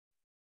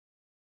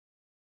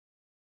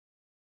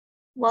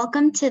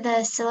Welcome to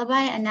the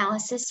Syllabi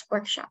Analysis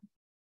workshop.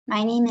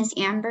 My name is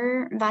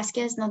Amber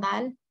Vasquez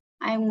Nadal.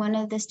 I'm one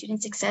of the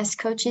Student Success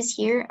coaches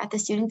here at the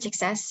Student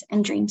Success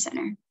and Dream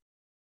Center.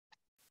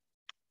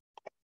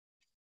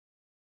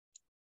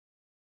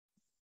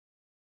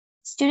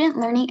 Student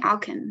learning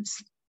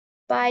outcomes.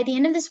 By the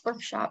end of this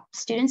workshop,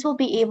 students will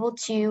be able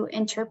to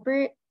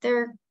interpret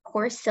their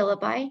course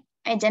syllabi,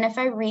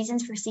 identify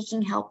reasons for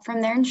seeking help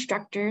from their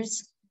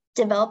instructors,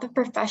 develop a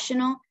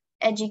professional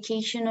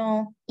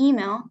educational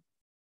email,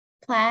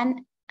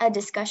 plan a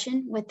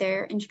discussion with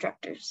their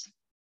instructors.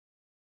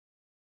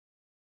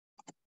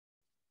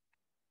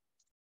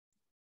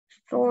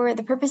 For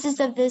the purposes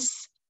of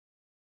this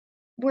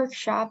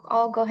workshop,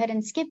 I'll go ahead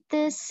and skip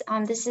this.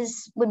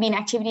 This would be an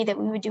activity that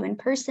we would do in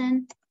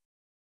person.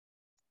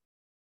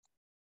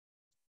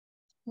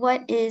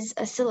 What is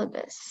a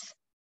syllabus?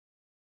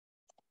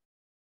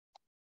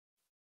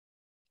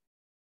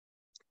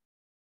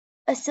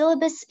 A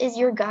syllabus is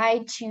your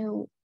guide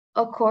to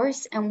a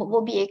course and what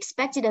will be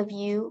expected of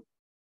you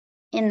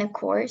in the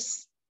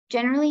course.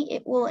 Generally,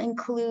 it will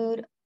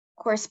include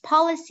course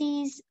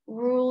policies,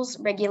 rules,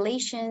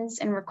 regulations,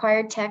 and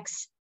required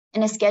texts,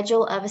 and a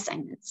schedule of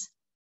assignments.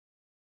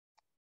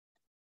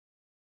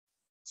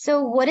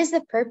 So what is the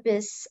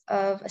purpose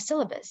of a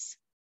syllabus?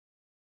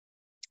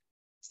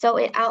 So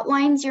it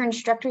outlines your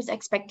instructor's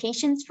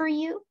expectations for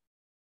you.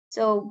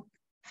 So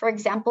for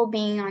example,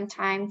 being on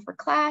time for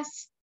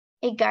class,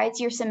 it guides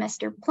your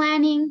semester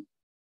planning.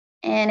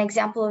 An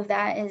example of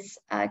that is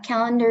a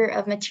calendar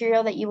of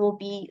material that you will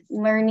be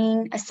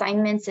learning,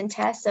 assignments and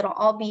tests that'll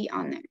all be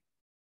on there.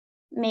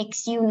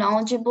 Makes you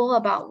knowledgeable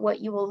about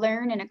what you will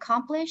learn and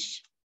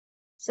accomplish.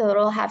 So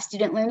it'll have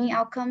student learning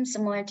outcomes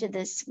similar to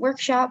this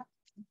workshop.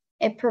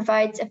 It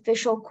provides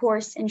official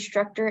course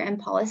instructor and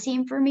policy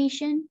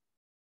information.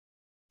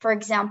 For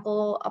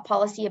example, a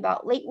policy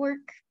about late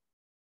work.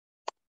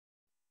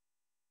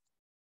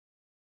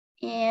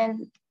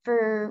 And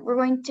we're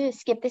going to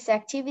skip this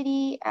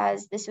activity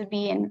as this would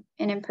be an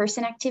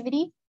in-person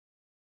activity.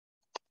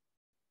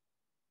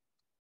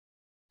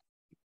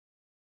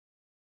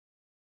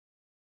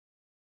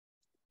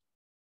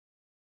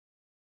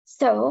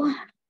 So,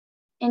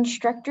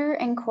 instructor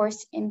and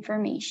course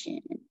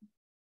information.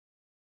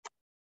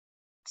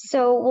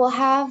 So we'll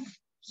have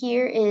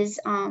here is,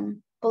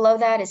 below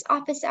that is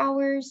office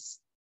hours.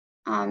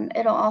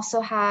 It'll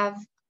also have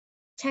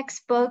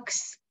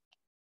textbooks,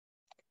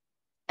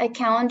 a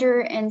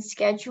calendar and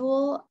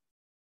schedule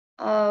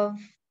of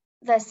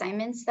the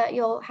assignments that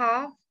you'll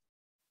have.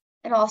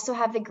 It'll also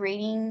have the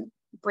grading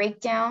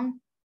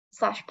breakdown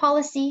 /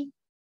 policy.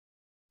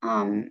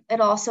 It'll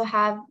also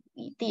have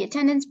the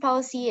attendance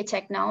policy, a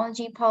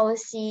technology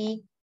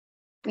policy,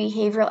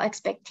 behavioral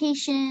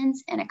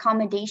expectations, and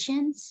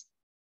accommodations.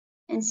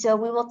 And so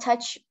we will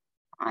touch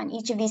on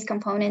each of these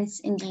components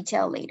in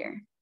detail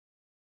later.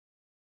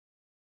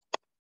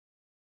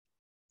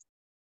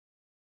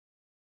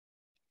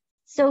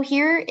 So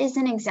here is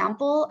an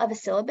example of a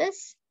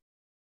syllabus.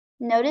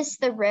 Notice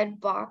the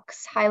red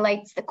box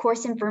highlights the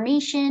course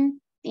information,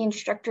 the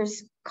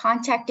instructor's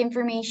contact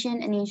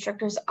information, and the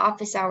instructor's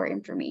office hour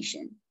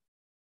information.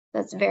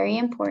 That's very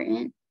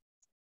important.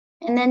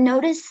 And then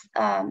notice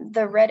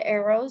the red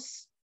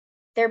arrows.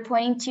 They're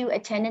pointing to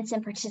attendance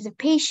and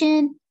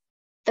participation,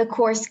 the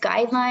course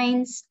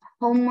guidelines,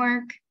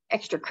 homework,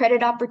 extra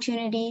credit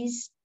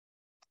opportunities.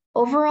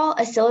 Overall,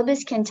 a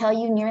syllabus can tell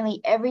you nearly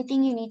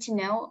everything you need to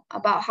know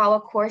about how a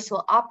course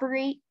will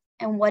operate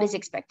and what is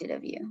expected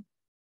of you.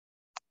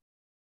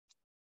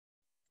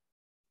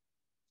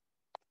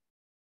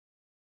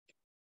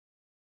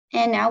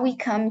 And now we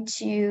come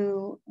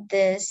to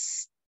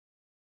this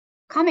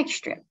comic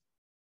strip.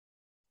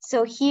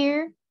 So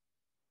here,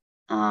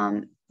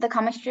 the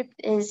comic strip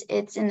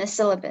it's in the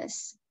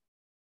syllabus.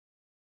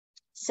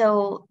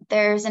 So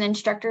there's an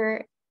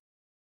instructor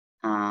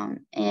and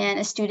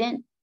a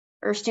student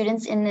or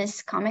students in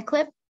this comic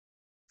clip.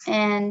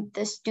 And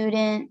the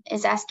student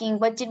is asking,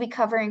 what did we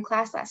cover in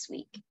class last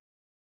week?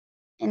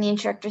 And the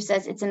instructor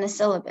says, it's in the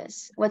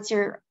syllabus. What's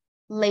your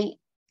late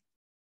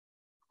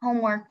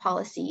homework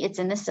policy? It's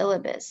in the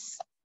syllabus.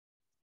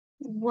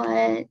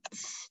 When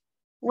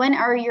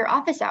are your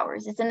office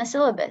hours? It's in the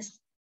syllabus.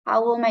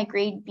 How will my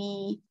grade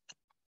be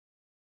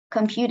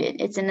computed?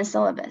 It's in the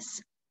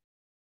syllabus.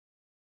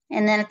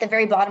 And then at the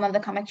very bottom of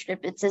the comic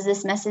strip, it says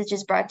this message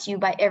is brought to you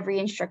by every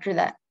instructor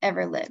that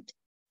ever lived.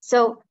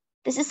 So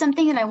this is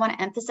something that I want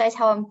to emphasize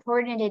how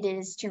important it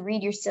is to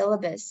read your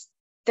syllabus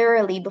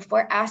thoroughly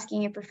before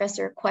asking your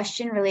professor a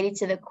question related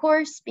to the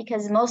course,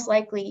 because most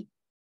likely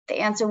the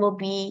answer will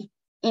be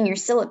in your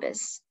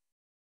syllabus.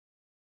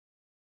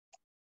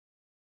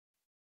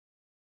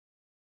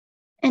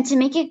 And to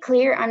make it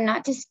clear, I'm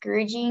not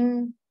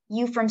discouraging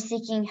you from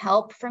seeking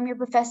help from your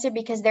professor,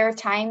 because there are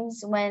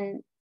times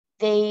when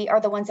they are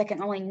the ones that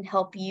can only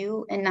help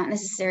you and not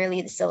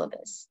necessarily the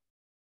syllabus.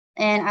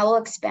 And I will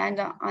expand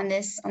on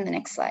this on the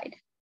next slide.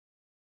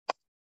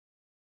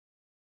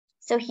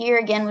 So here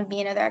again would be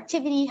another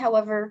activity.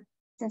 However,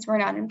 since we're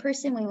not in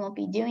person, we won't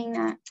be doing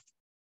that.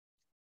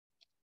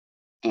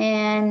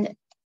 And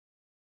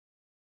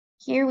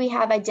Here we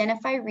have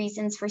identify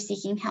reasons for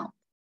seeking help.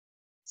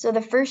 So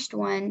the first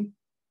one,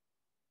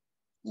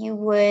 you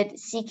would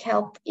seek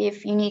help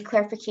if you need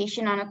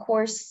clarification on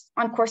course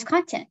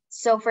content.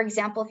 So for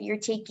example, if you're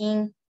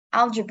taking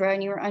algebra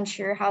and you're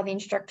unsure how the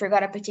instructor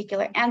got a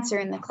particular answer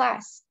in the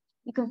class,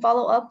 you can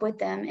follow up with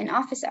them in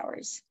office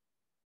hours.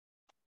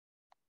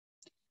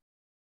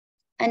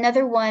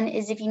 Another one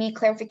is if you need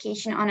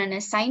clarification on an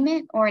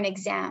assignment or an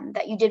exam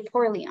that you did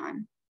poorly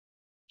on.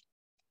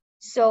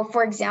 So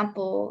for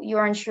example,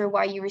 you're unsure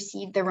why you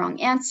received the wrong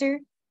answer.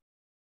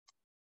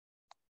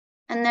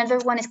 Another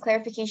one is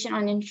clarification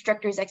on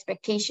instructor's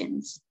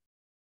expectations.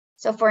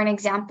 So for an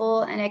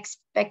example, an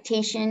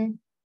expectation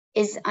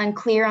is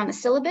unclear on the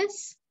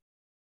syllabus.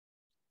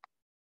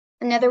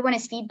 Another one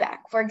is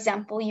feedback. For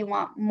example, you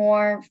want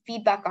more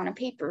feedback on a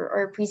paper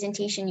or a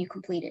presentation you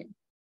completed.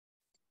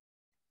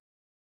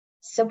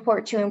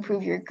 Support to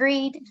improve your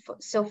grade.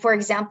 So for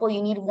example,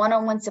 you need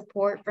one-on-one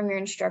support from your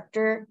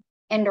instructor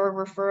and or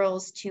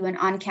referrals to an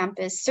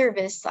on-campus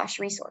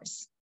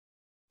service/resource.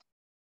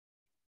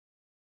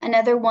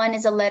 Another one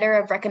is a letter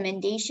of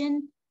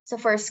recommendation. So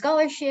for a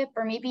scholarship,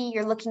 or maybe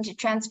you're looking to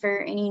transfer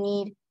and you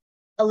need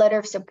a letter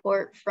of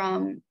support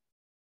from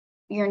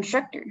your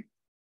instructor.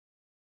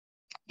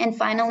 And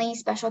finally,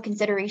 special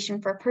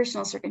consideration for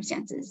personal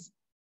circumstances.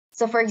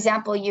 So for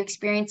example, you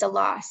experience a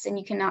loss and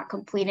you cannot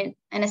complete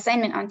an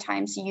assignment on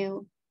time, so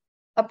you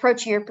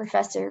approach your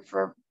professor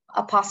for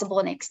a possible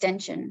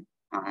extension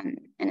on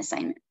an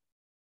assignment.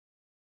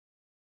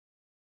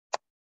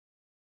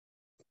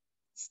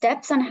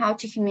 Steps on how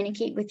to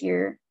communicate with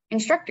your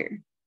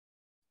instructor.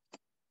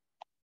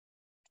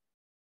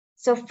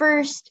 So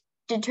first,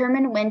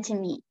 determine when to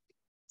meet.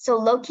 So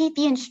locate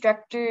the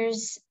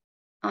instructor's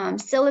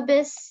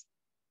syllabus,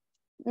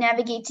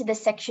 navigate to the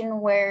section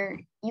where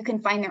you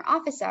can find their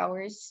office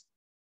hours.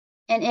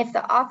 And if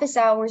the office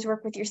hours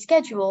work with your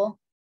schedule,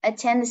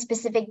 attend the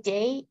specific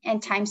day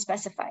and time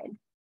specified.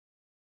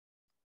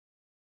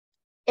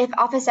 If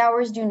office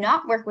hours do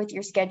not work with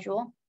your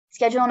schedule,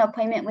 schedule an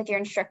appointment with your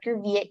instructor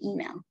via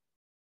email.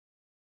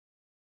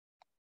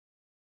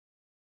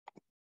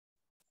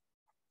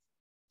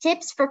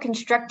 Tips for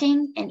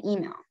constructing an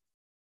email.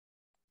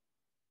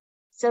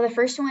 So the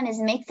first one is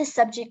make the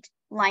subject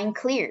line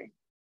clear.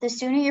 The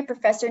sooner your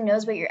professor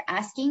knows what you're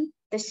asking,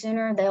 the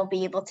sooner they'll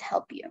be able to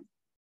help you.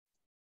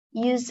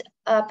 Use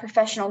a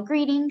professional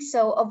greeting,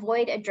 so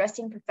avoid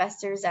addressing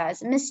professors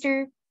as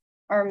Mr.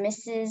 or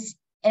Mrs.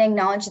 and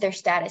acknowledge their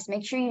status.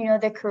 Make sure you know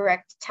the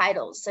correct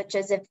titles, such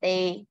as if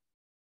they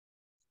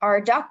are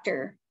a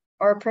doctor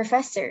or a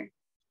professor.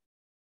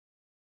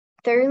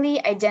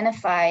 Thoroughly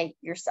identify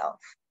yourself.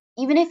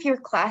 Even if your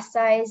class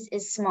size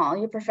is small,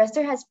 your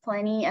professor has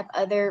plenty of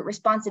other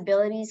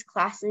responsibilities,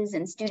 classes,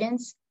 and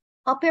students.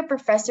 Help your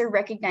professor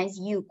recognize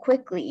you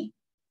quickly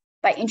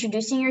by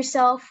introducing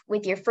yourself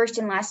with your first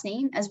and last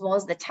name, as well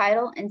as the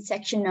title and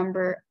section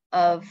number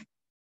of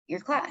your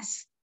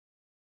class.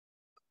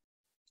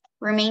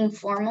 Remain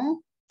formal.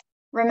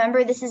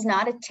 Remember, this is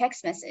not a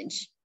text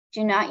message.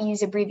 Do not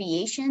use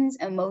abbreviations,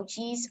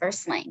 emojis, or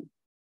slang.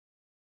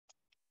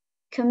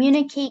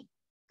 Communicate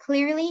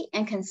clearly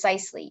and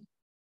concisely.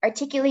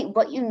 Articulate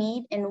what you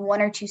need in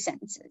 1 or 2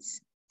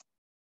 sentences.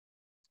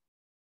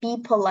 Be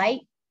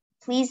polite.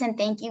 Please and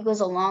thank you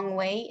goes a long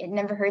way. It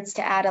never hurts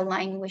to add a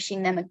line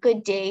wishing them a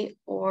good day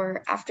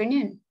or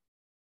afternoon.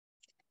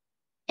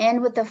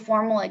 End with a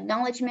formal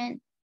acknowledgement.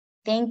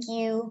 Thank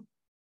you,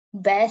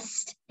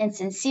 best, and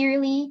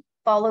sincerely,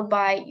 followed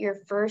by your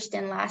first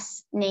and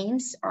last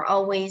names are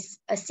always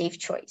a safe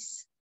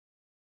choice.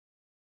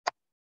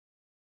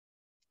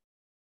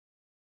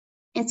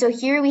 And so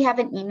here we have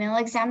an email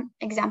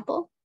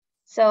example.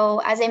 So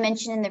as I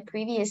mentioned in the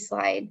previous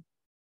slide,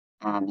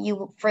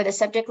 for the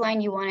subject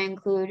line, you want to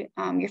include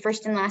your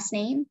first and last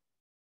name,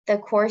 the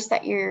course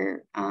that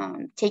you're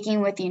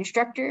taking with the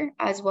instructor,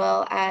 as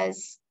well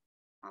as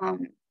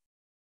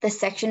the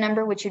section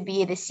number, which would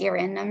be the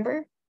CRN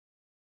number,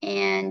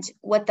 and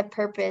what the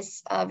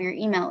purpose of your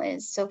email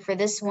is. So for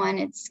this one,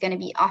 it's going to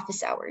be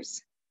office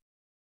hours.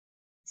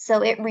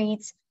 So it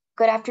reads,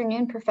 "Good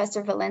afternoon,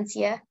 Professor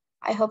Valencia.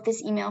 I hope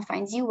this email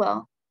finds you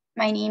well.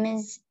 My name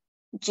is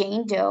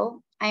Jane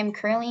Doe. I am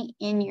currently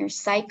in your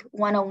Psych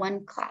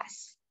 101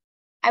 class.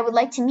 I would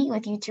like to meet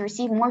with you to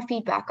receive more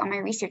feedback on my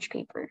research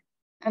paper.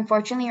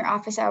 Unfortunately, your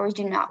office hours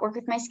do not work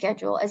with my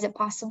schedule. Is it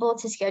possible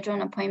to schedule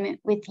an appointment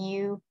with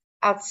you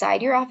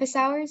outside your office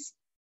hours?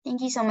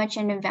 Thank you so much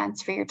in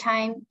advance for your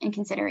time and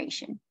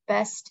consideration.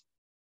 Best,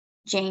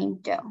 Jane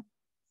Doe."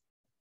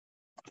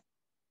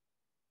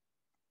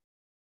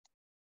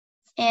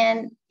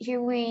 And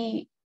here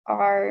we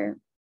are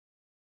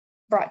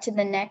brought to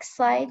the next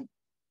slide.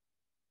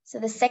 So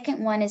the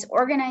second one is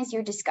organize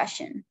your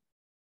discussion.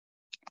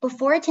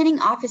 Before attending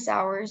office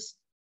hours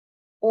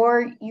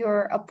or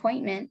your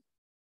appointment,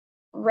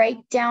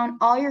 write down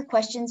all your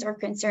questions or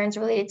concerns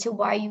related to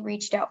why you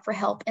reached out for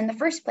help in the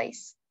first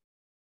place.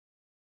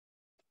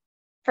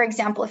 For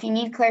example, if you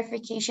need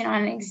clarification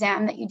on an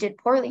exam that you did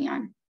poorly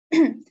on,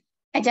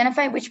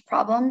 identify which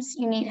problems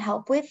you need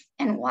help with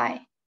and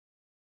why.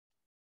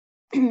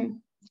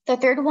 The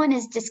third one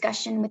is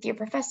discussion with your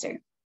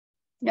professor.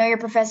 Know your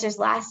professor's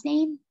last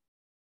name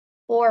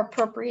or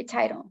appropriate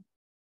title,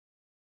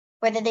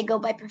 whether they go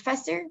by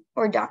professor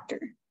or doctor.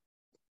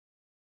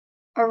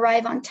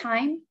 Arrive on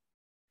time,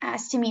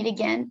 ask to meet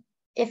again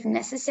if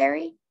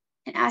necessary,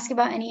 and ask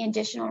about any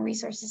additional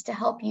resources to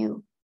help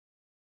you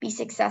be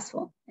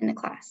successful in the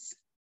class.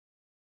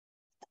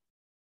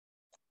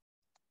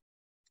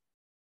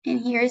 And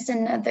here's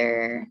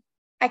another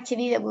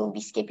activity that we'll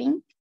be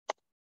skipping.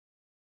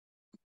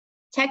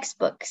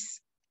 Textbooks.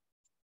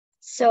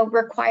 So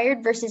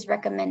required versus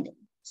recommended.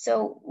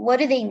 So what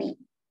do they mean?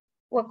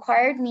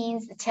 Required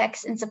means the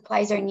text and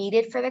supplies are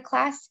needed for the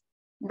class.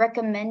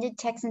 Recommended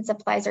text and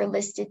supplies are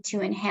listed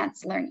to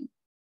enhance learning.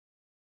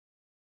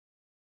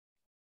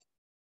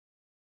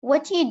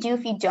 What do you do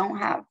if you don't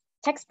have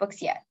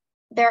textbooks yet?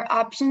 There are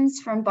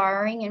options from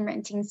borrowing and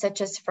renting,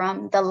 such as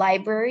from the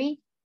library,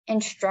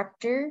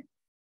 instructor,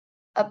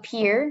 a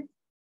peer,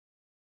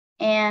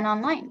 and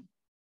online,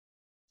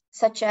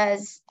 such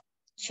as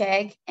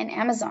Chegg and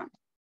Amazon.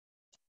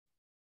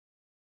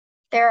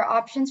 There are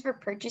options for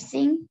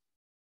purchasing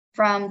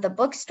from the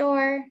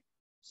bookstore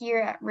here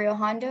at Rio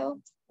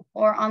Hondo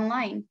or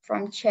online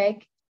from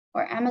Chegg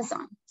or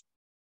Amazon.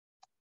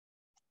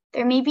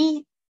 There may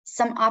be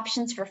some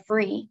options for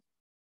free.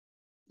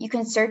 You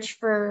can search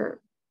for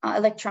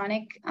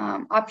electronic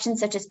options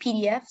such as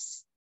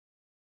PDFs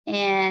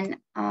and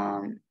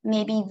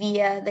maybe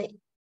via the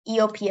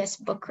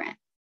EOPS book grant.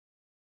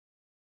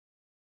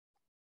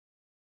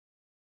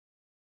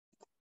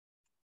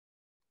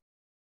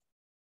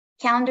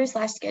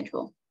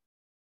 Calendar/schedule.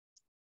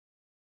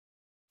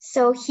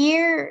 So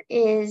here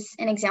is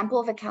an example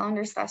of a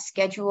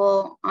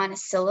calendar/schedule on a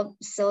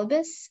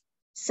syllabus.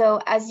 So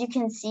as you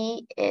can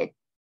see, it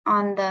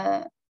on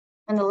the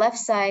left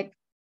side,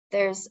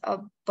 there's a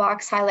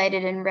box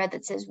highlighted in red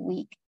that says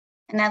week,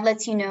 and that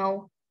lets you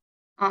know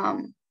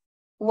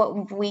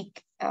what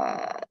week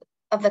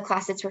of the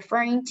class it's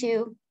referring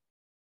to.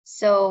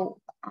 So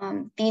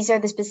these are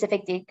the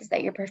specific dates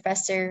that your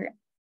professor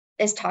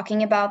is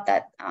talking about,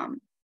 that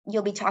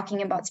you'll be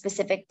talking about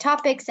specific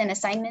topics and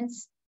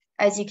assignments.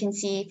 As you can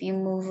see, if you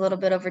move a little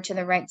bit over to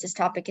the right, it says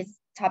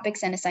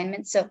topics and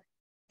assignments. So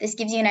this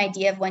gives you an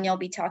idea of when you'll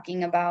be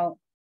talking about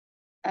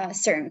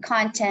certain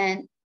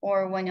content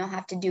or when you'll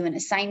have to do an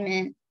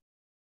assignment.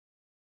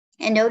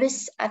 And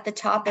notice at the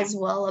top as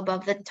well,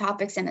 above the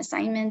topics and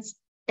assignments,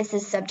 it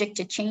says subject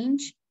to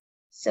change.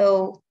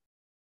 So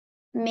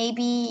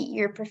maybe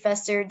your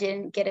professor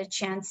didn't get a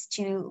chance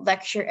to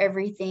lecture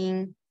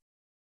everything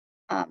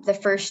the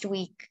first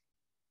week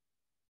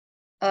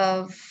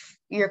of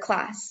your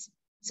class.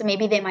 So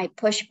maybe they might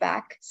push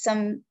back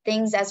some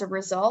things as a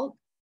result,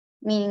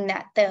 meaning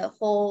that the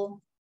whole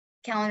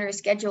calendar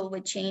schedule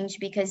would change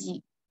because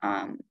you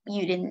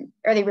didn't,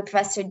 or the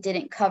professor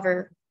didn't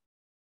cover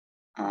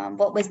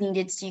what was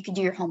needed so you could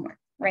do your homework,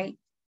 right?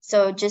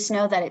 So just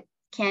know that it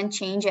can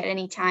change at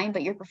any time,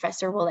 but your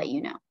professor will let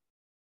you know.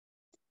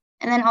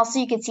 And then also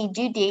you can see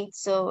due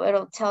dates, so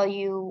it'll tell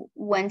you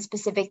when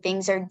specific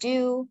things are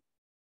due.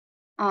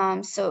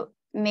 So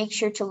make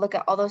sure to look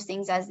at all those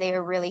things, as they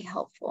are really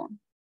helpful.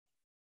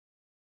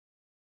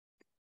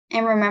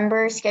 And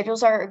remember,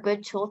 schedules are a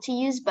good tool to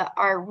use, but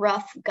are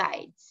rough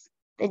guides.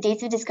 The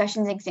dates of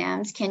discussions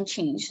exams can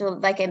change. So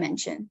like I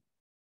mentioned,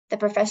 the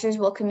professors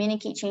will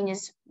communicate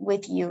changes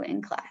with you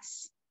in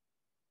class.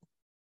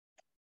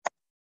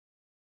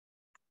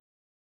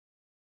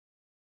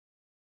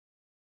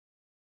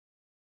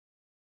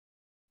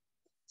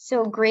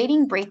 So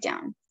grading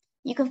breakdown.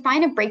 You can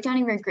find a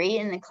breakdown of your grade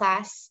in the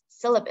class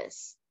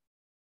syllabus.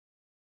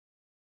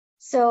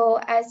 So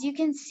as you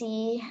can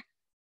see,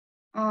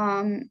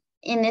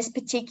 in this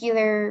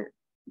particular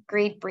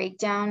grade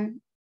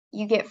breakdown,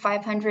 you get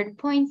 500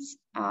 points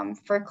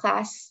for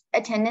class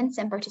attendance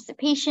and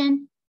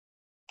participation,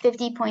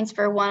 50 points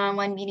for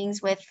one-on-one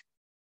meetings with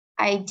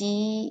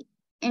ID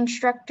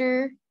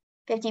instructor,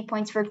 50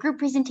 points for group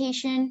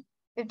presentation,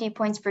 50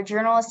 points for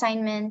journal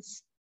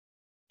assignments,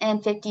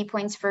 and 50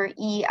 points for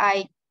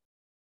EQI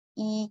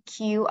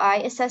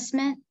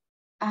assessment,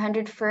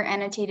 100 for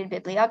annotated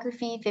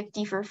bibliography,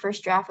 50 for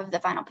first draft of the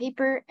final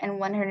paper, and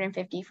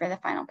 150 for the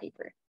final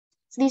paper.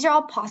 So these are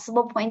all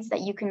possible points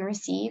that you can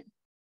receive.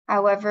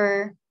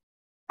 However,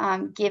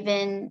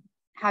 given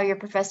how your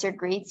professor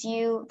grades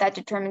you, that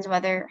determines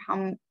whether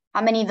how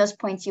many of those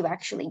points you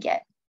actually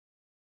get.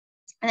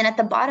 And then at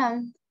the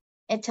bottom,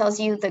 it tells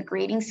you the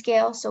grading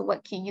scale, so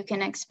what you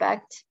can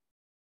expect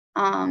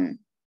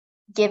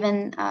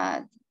given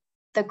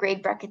the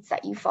grade brackets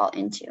that you fall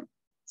into.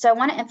 So I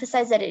want to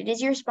emphasize that it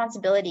is your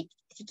responsibility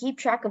to keep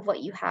track of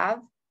what you have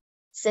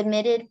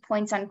submitted,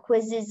 points on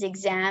quizzes,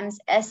 exams,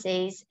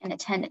 essays, and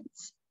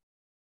attendance.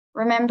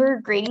 Remember,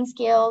 grading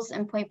scales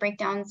and point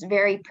breakdowns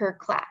vary per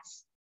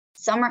class.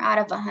 Some are out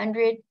of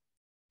 100,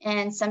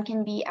 and some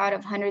can be out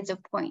of hundreds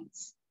of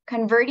points.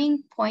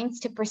 Converting points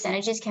to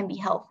percentages can be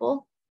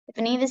helpful. If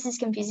any of this is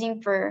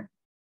confusing for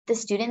the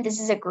student, this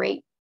is a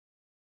great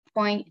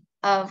point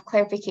of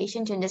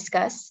clarification to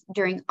discuss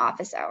during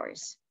office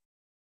hours.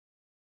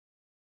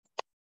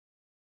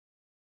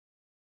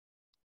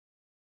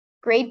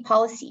 Grade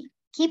policy.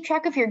 Keep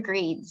track of your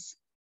grades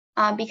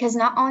because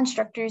not all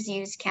instructors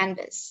use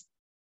Canvas.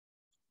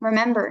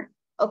 Remember,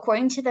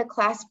 according to the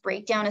class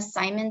breakdown,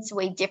 assignments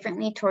weigh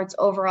differently towards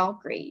overall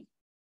grade.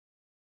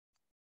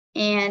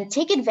 And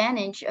take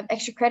advantage of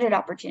extra credit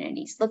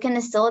opportunities. Look in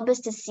the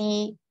syllabus to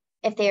see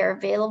if they are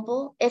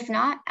available. If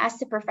not, ask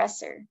the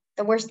professor.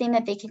 The worst thing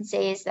that they can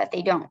say is that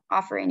they don't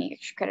offer any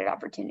extra credit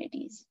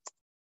opportunities.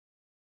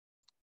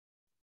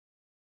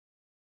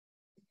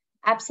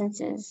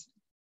 Absences.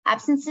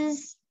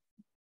 Absences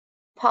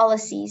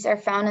policies are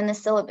found in the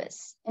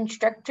syllabus.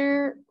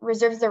 Instructor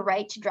reserves the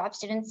right to drop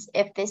students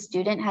if this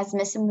student has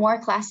missed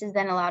more classes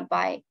than allowed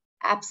by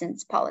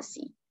absence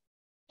policy.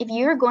 If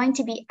you're going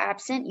to be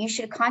absent, you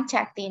should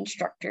contact the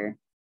instructor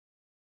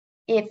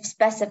if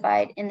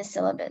specified in the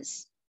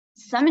syllabus.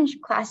 Some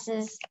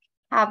classes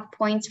have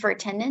points for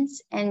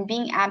attendance, and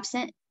being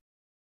absent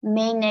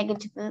may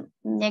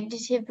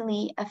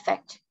negatively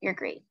affect your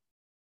grade.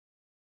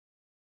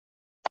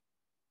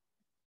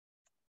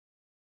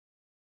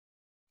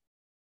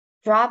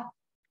 Drop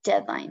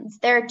deadlines.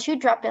 There are 2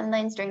 drop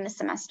deadlines during the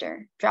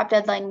semester. Drop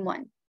deadline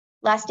 1,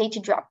 last day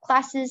to drop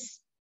classes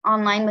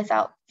online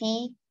without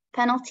fee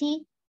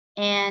penalty.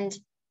 And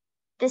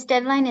this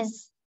deadline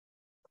is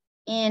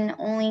in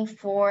only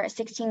for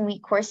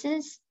 16-week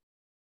courses.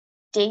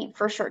 Date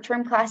for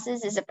short-term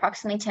classes is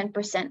approximately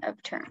 10%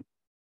 of term.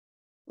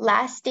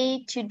 Last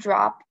day to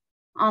drop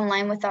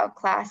online without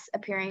class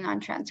appearing on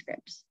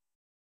transcripts.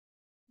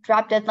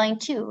 Drop deadline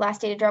 2,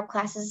 last day to drop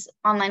classes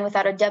online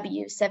without a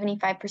W,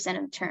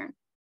 75% of term.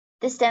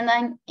 This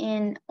deadline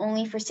in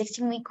only for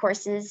 16-week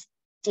courses.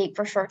 Date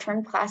for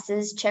short-term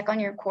classes. Check on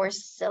your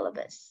course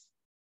syllabus.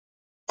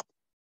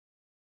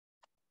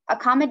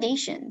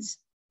 Accommodations.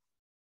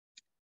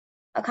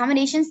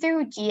 Accommodations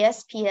through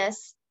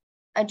GSPS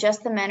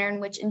adjust the manner in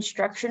which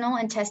instructional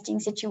and testing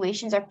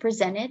situations are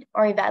presented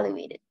or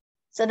evaluated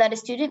so that a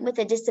student with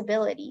a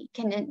disability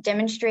can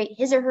demonstrate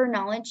his or her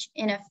knowledge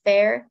in a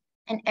fair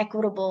and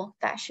equitable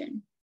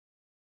fashion.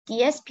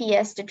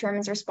 DSPS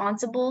determines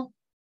responsible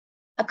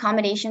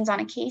accommodations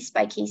on a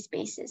case-by-case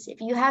basis.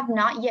 If you have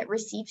not yet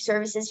received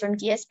services from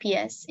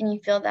DSPS and you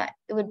feel that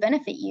it would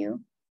benefit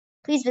you,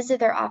 please visit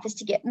their office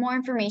to get more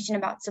information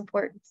about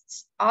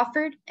supports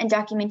offered and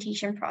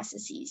documentation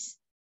processes.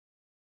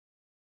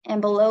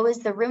 And below is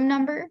the room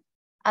number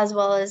as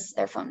well as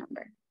their phone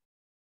number.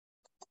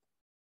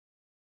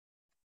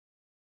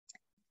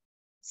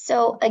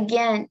 So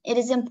again, it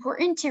is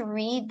important to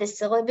read the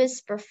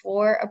syllabus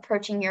before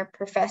approaching your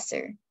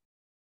professor.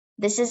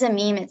 This is a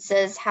meme. It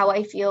says, "How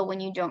I feel when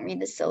you don't read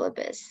the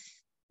syllabus."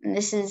 And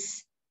this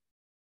is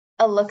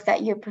a look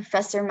that your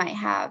professor might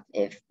have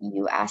if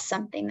you ask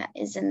something that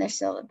is in their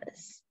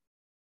syllabus.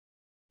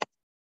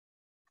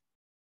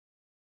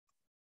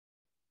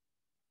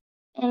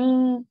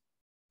 Any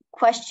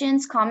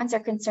questions, comments, or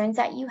concerns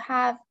that you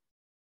have,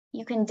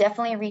 you can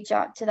definitely reach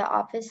out to the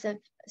Office of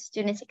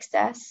Student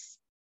Success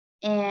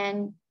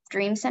and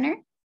Dream Center.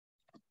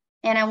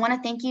 And I want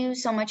to thank you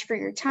so much for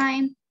your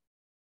time.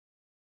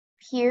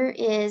 Here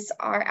is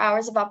our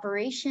hours of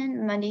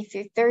operation, Monday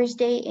through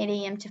Thursday, 8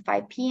 a.m. to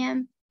 5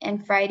 p.m.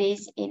 and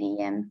Fridays, 8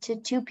 a.m. to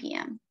 2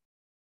 p.m.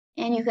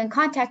 And you can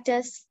contact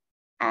us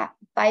at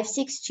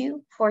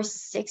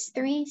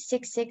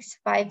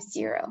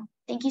 562-463-6650.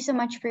 Thank you so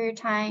much for your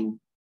time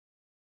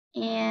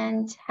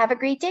and have a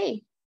great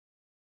day.